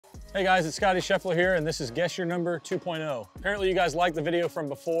Hey guys, it's Scottie Scheffler here, and this is Guess Your Number 2.0. Apparently you guys liked the video from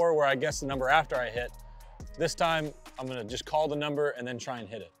before where I guessed the number after I hit. This time, I'm gonna just call the number and then try and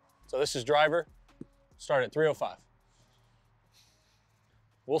hit it. So this is driver, start at 305.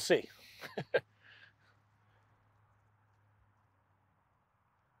 We'll see.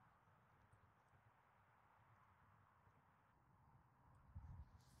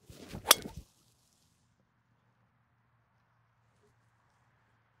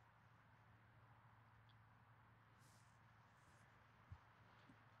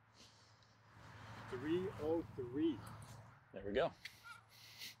 .303. There we go.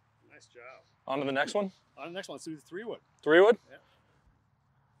 Nice job. On to the next one. On the next one, let's do the 3-wood. 3-wood? Yeah.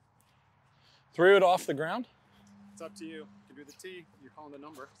 3-wood off the ground? It's up to you. You can do the T. You're calling the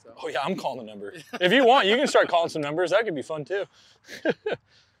number. So. Oh yeah, I'm calling the number. If you want, you can start calling some numbers. That could be fun too.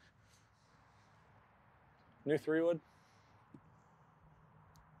 New 3-wood.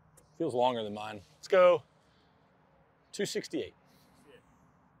 Feels longer than mine. Let's go 268.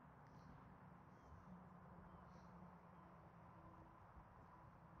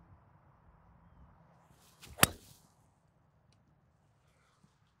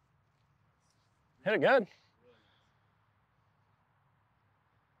 Hit it good.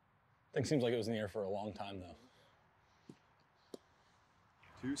 Thing seems like it was in the air for a long time though.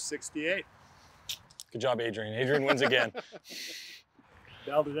 268. Good job, Adrian. Adrian wins again.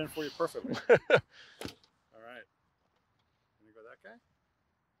 Dialed it in for you perfectly. All right. Can you go that guy?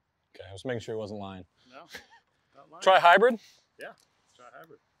 Okay, I was making sure he wasn't lying. No, not lying. Try hybrid. Yeah, let's try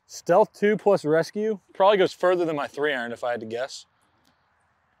hybrid. Stealth 2 plus rescue. Probably goes further than my 3-iron if I had to guess.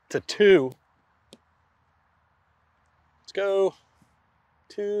 To 2. Let's go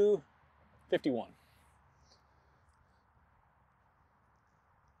 251.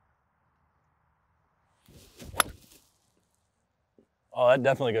 Oh, that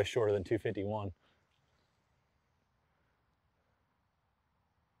definitely goes shorter than 251.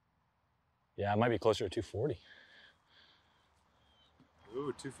 Yeah, it might be closer to 240.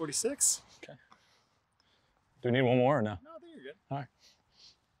 Ooh, 246. Okay. Do we need one more or no? No, I think you're good. All right.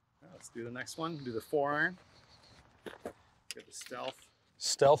 Let's do the next one. Do the 4-iron. Get the stealth.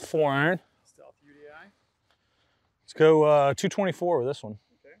 Stealth 4-iron. Stealth UDI. Let's go 224 with this one.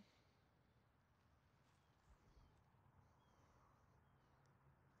 Okay.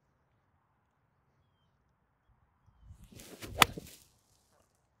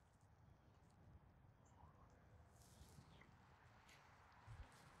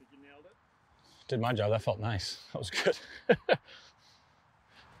 Think you nailed it? Did my job. That felt nice. That was good.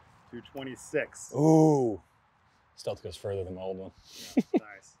 226. Ooh. Stealth goes further than my old one. Yeah,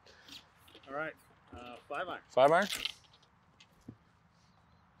 nice. All right. 5-iron. 5-iron.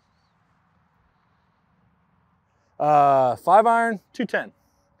 5-iron, 210.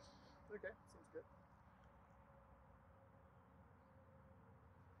 Okay, sounds good.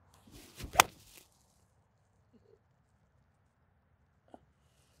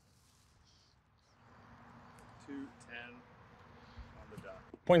 .210 on the dot.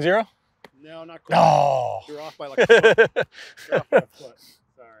 .0? No, not quite. Oh. You're off by like a foot. You're off by a foot.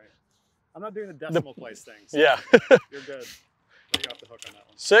 Sorry. I'm not doing the decimal place thing. So Yeah. You're good. You're off the hook on that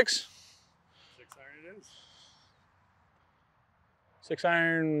one. 6? 6-iron it is.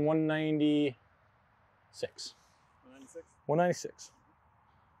 6-iron, 196. 196. 196.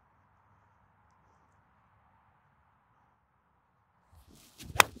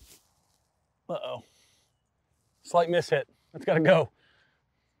 Uh-oh. Slight miss hit. That's got to go.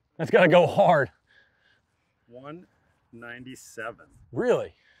 That's got to go hard. 197.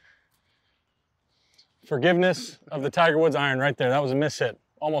 Really? Forgiveness of the Tiger Woods iron right there. That was a miss hit.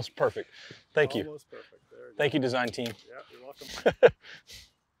 Almost perfect. Thank you. Almost perfect. There you go. Thank you, design team. Yeah, you're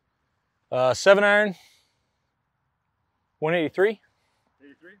welcome. 7-iron, 183.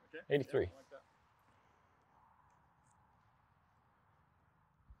 83? Okay. 83. Yeah, I like that.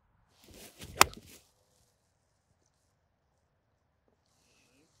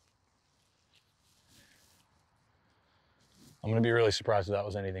 I'm going to be really surprised if that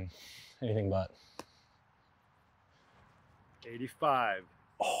was anything but. 85.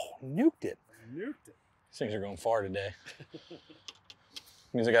 Oh, nuked it. Nuked it. These things are going far today.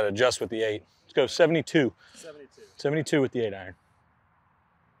 Means I got to adjust with the 8. Let's go 72. 72. 72 with the 8-iron.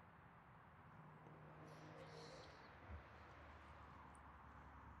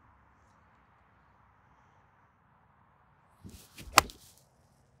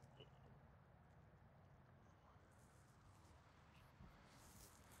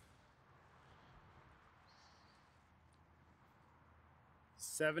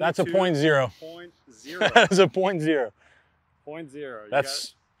 That's a .0. .0. That's a .0. .0.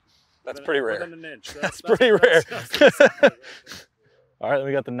 That's That's pretty rare. Within an inch. That's pretty rare. That's All right, then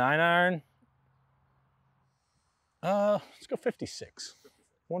we got the 9-iron. Let's go 56.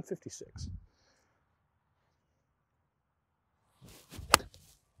 156.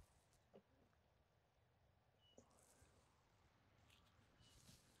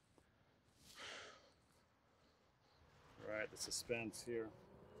 All right, the suspense here.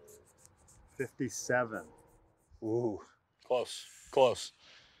 57. Ooh, close, close.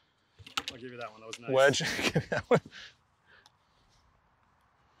 I'll give you that one. That was nice. Wedge. Give me that one.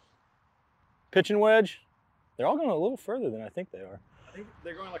 Pitching wedge. They're all going a little further than I think they are. I think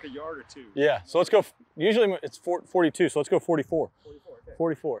they're going like a yard or two. Yeah, so let's go. Usually it's 42, so let's go 44. 44, okay.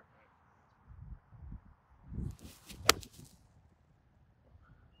 44.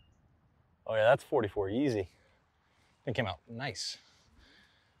 Oh yeah, that's 44, easy. It came out nice.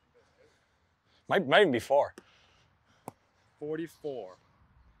 Might even be far. 44.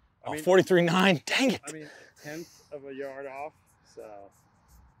 Oh, 43.9, dang it. I mean, 1/10 of a yard off, so.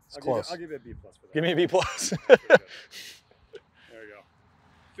 Close. I'll give you a B+ for that. Give me a B+. There you go.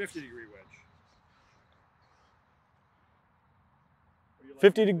 50-degree wedge.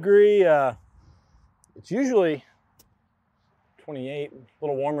 50-degree, it's usually 28, a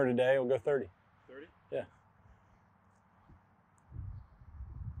little warmer today, we'll go 30. 30? Yeah.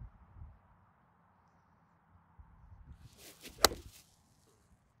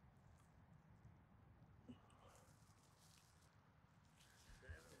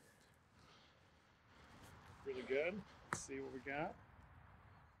 Really good. Let's see what we got.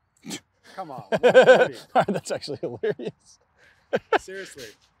 Come on, 130. All right, that's actually hilarious. Seriously,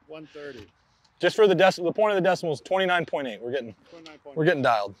 130. Just for the point of the decimal is 29.8. We're getting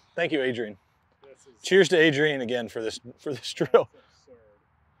dialed. Thank you, Adrian. Cheers to Adrian again for this drill.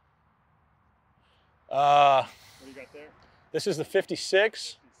 What do you got there? This is the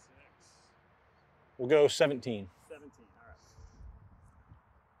 56. We'll go 17. 17.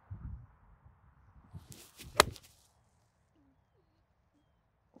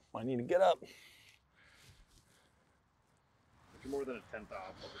 All right. I need to get up. If you're more than a 10th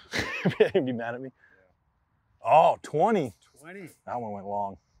off. You'd be mad at me. Yeah. Oh, 20. 20. That one went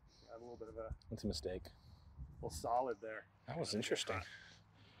long. Got a little bit of a. That's a mistake. A little solid there. That was interesting.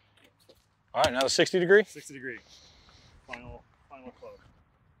 All right, now the 60-degree. 60-degree. Final close.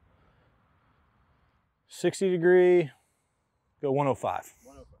 60-degree. Go 105.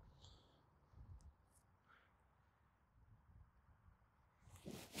 105.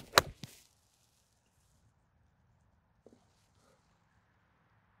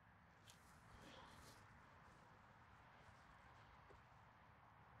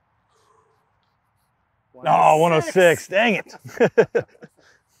 Oh, 106. Dang it.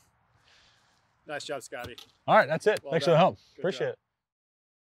 Nice job, Scotty. All right, that's it. Well Thanks done. for the help. Good Appreciate job. it.